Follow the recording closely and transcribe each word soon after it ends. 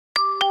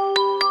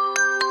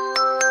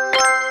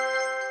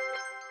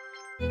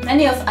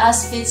Many of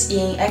us fit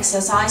in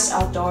exercise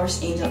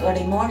outdoors in the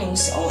early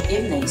mornings or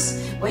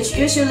evenings, which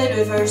usually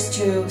refers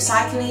to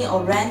cycling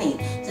or running.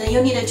 Then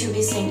you need to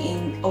be seen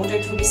in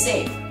order to be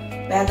safe.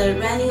 Whether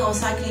running or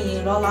cycling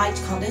in low light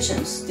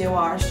conditions, there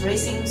are three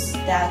things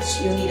that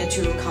you need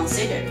to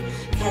consider.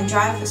 Can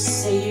drivers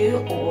see you,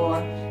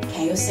 or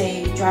can you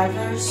see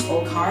drivers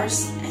or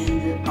cars,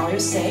 and are you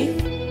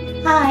safe?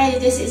 Hi,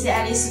 this is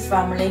Alice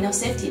from Lino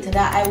Safety. Today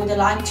I would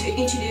like to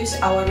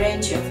introduce our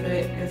range of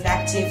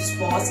reflective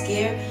sports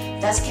gear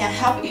that can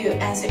help you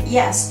answer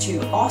yes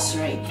to all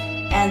three,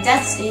 and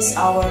that is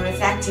our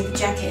reflective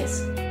jacket.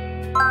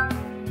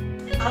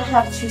 I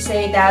have to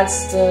say that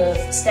the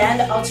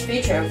standout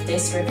feature of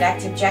this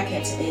reflective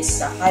jacket is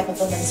the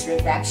high-performance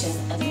reflection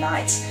at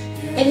night.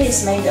 It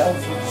is made of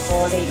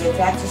fully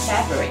reflective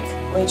fabric,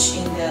 which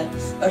in the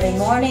early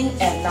morning,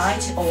 at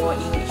night, or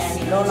in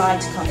any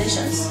low-light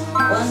conditions,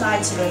 when light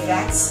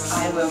reflects,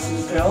 I will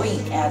be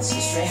glowing at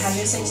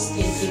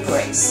 360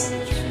 degrees.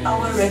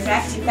 Our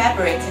reflective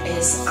fabric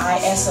is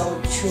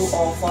ISO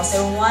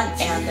 20471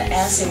 and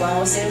ANSI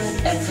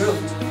 107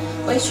 approved,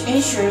 which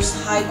ensures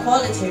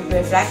high-quality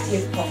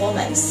reflective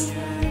performance.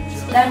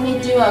 Let me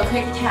do a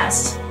quick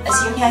test.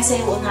 As you can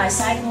see, when I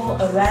cycle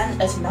or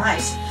run at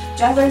night,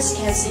 drivers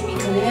can see me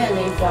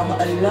clearly from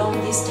a long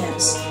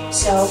distance,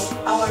 so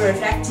our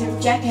reflective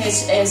jacket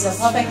is a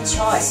perfect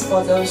choice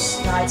for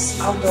those night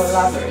outdoor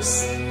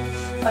lovers.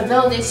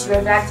 Although this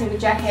reflective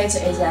jacket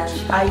is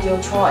an ideal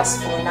choice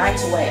for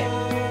night wear,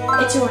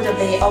 it would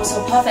be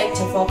also perfect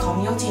for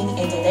commuting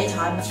in the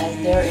daytime as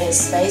there is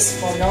space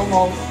for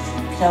normal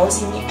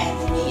clothing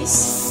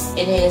underneath.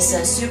 It is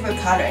a super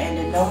color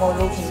and normal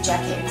looking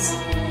jacket,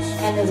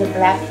 and the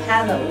black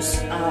panels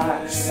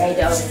are made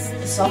of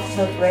soft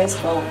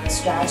breathable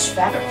stretch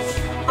fabric,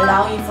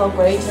 allowing for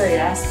greater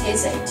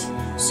elasticity.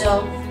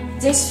 So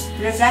this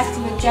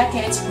reflective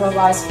jacket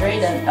provides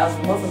freedom of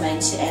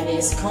movement and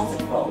is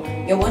comfortable.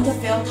 You won't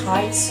feel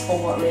tight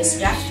or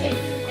restricted.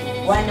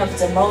 One of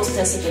the most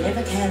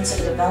significant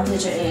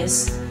advantages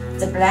is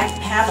the black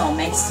panel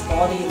makes the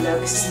body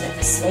look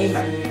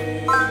slimmer,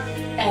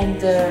 and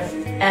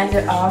the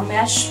underarm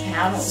mesh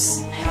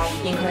panels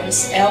help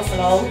increase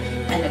airflow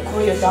and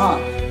cool you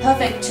down,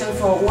 perfect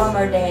for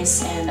warmer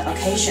days and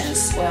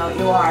occasions where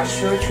you are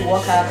sure to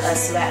work up a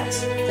sweat.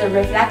 The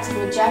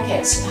reflective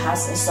jacket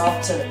has a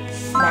soft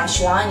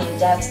mesh lining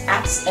that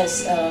acts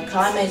as a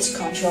climate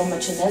control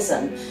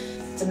mechanism.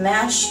 The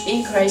mesh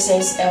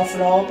increases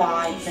airflow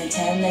by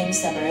maintaining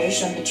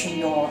separation between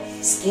your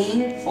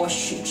skin or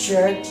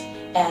shirt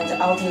and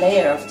the outer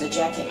layer of the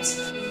jacket.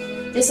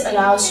 This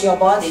allows your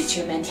body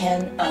to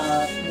maintain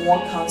a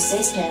more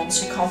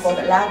consistent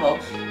comfort level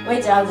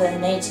without the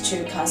need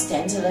to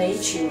constantly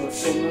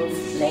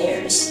remove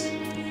layers.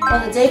 For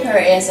the zipper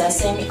is a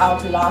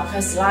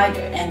semi-out-lock slider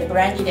and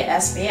branded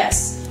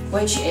SBS,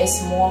 which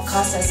is more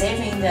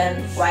cost-saving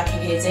than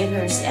wacky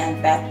zippers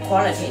and better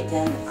quality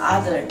than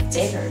other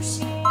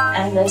zippers.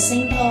 And the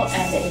simple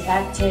and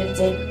effective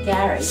zip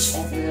garage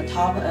at the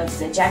top of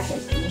the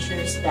jacket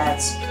ensures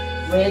that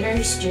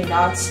wearers do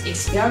not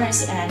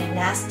experience any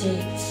nasty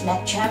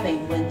neck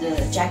trapping when the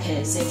jacket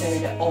is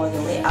zippered all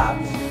the way up.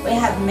 We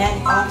have many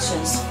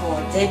options for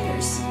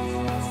zippers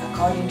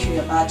according to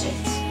your budget.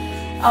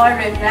 Our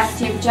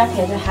reflective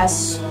jacket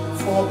has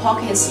 4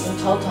 pockets in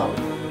total,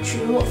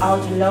 2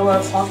 outer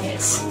lower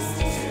pockets,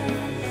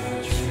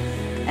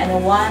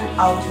 and 1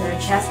 outer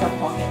chest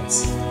pocket,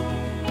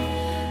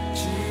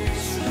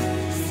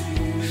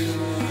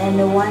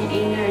 and 1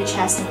 inner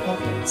chest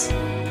pocket.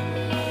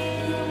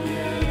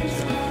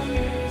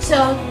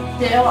 So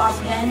there are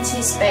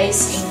plenty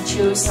space in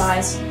 2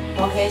 side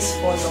pockets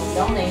for your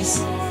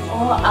belongings.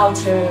 All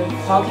outer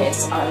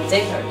pockets are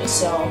zippered,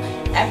 so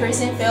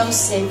everything feels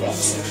safe and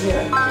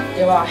secure.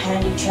 There are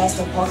handy chest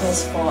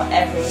pockets for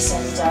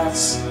everything that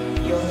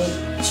you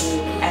need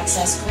to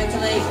access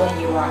quickly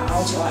when you are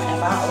out or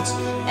about.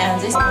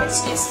 And this pocket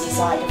is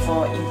designed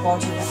for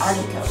important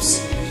articles,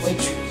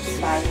 which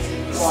like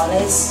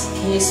wallets,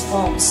 keys,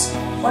 phones.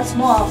 What's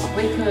more,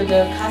 we could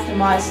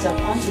customize the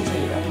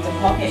quantity of the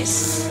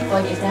pockets. For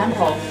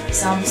example,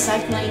 some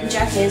cycling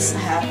jackets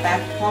have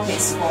back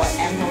pockets for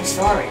ample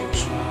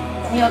storage.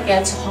 When you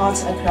get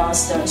hot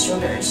across the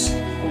shoulders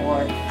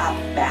or up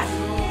back,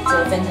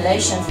 the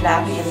ventilation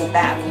flap in the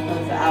back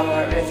of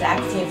our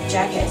reflective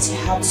jacket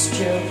helps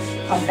to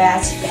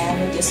combat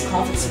any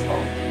discomfort.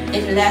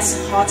 It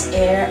lets hot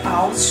air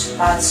out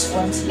but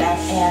won't let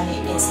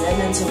any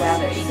inclement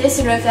weather in.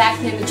 This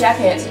reflective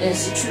jacket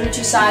is true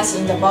to size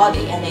in the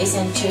body and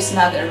isn't too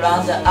snug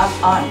around the up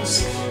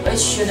arms, which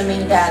should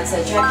mean that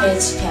the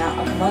jacket can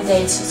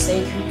accommodate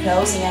thick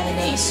clothing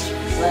underneath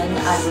when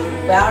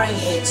I'm wearing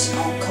it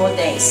on cold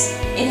days.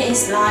 It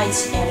is light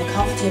and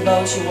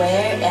comfortable to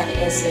wear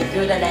and is a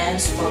good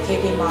length for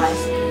keeping my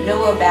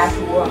lower back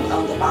warm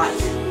on the bike.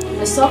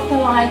 The soft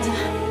light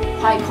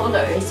high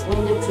collar is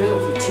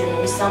windproof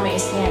to some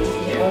extent.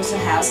 It also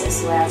has a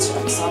sweat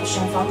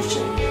absorption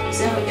function,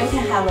 so you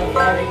can have a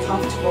very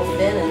comfortable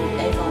feeling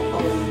even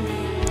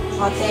on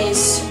hot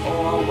days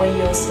or when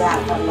you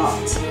sweat a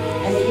lot.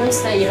 And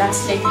use the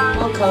elastic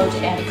wool coat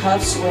and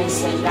cuffs with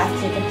the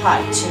elastic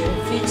pipe to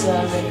fit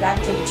the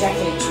reflective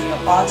jacket to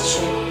your body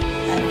shape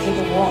and keep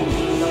it warm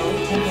in low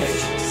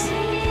temperatures.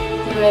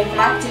 The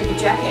reflective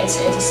jacket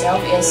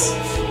itself is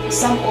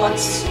somewhat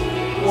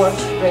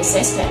water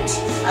resistant.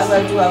 I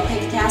will do a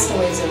quick test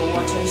with the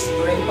water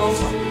spray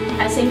bottle.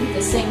 I think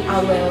the thing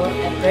I will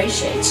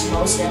appreciate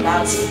most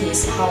about it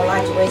is how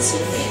lightweight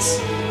it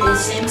is. It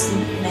seems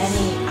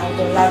many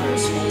outdoor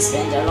lovers may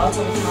spend a lot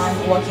of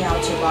time working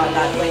out to buy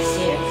lightweight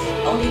gear,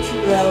 only to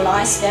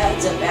realize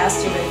that the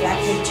best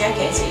reflective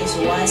jackets is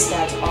ones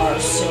that are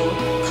so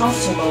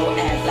comfortable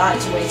and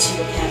lightweight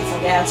you can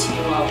forget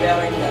you are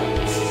wearing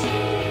them.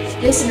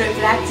 This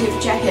reflective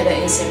jacket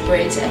is a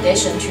great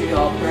addition to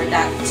your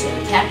product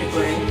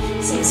category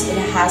since it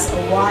has a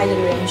wide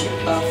range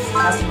of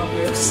customer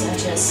groups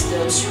such as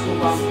those who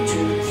want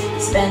to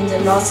spend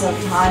lots of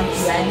time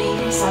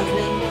running,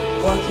 cycling,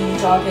 walking,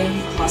 jogging,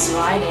 horse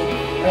riding,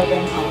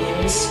 urban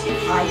commutes,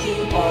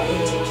 hiking, or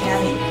winter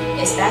camping,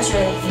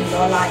 especially in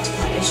low light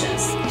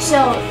conditions.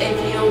 So, if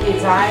you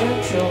desire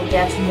to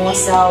get more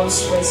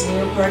sales with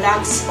new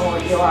products or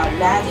you are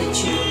ready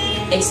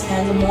to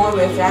expand more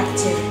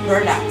reflective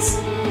products,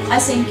 I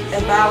think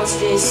about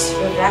this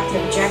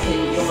reflective jacket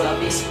you will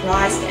be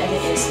surprised at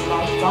its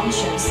long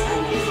functions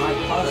and high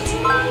quality.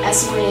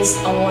 As with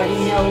our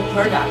Lino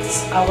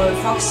products, our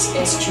focus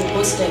is to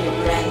boost your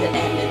brand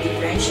and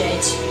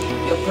differentiate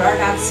your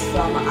products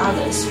from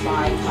others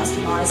by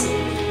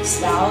customizing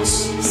styles,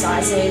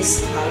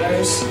 sizes,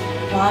 colors,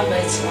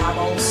 private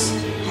labels,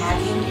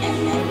 packing, and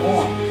many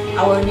more.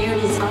 Our new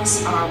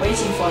designs are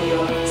waiting for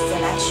your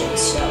selection,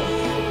 so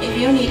if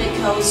you need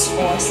codes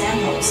or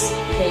samples,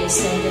 please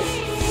send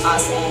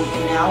us an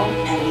email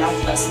and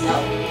let us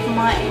know.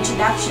 My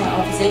introduction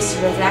of this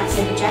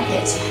reflective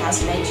jacket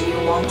has made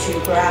you want to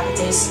grab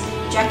these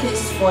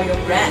jackets for your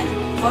brand.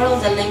 Follow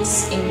the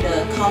links in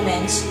the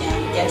comments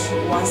and get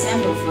one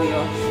sample for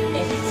your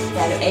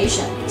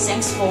evaluation.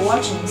 Thanks for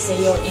watching.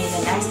 See you in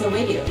the next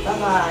video. Bye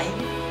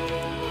bye.